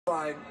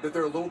find that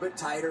they're a little bit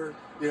tighter.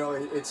 You know,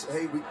 it's,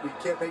 hey, we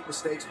can't make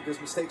mistakes because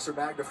mistakes are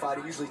magnified.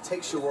 It usually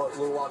takes you a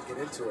little while to get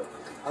into it.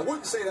 I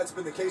wouldn't say that's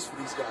been the case for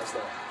these guys,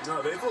 though.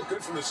 No, they've looked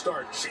good from the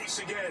start. Chase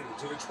again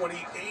to the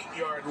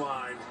 28-yard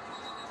line.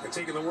 And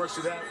taking the worst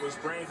of that was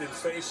Brandon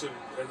Facyson,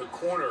 and the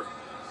corner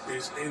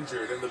is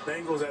injured. And the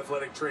Bengals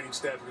athletic training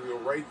staff will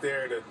go right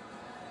there to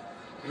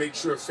make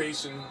sure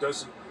Facyson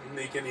doesn't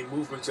make any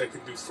movements that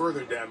can do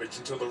further damage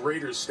until the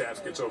Raiders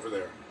staff gets over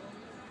there.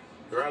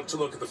 They're out to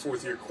look at the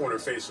fourth-year corner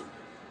Facyson.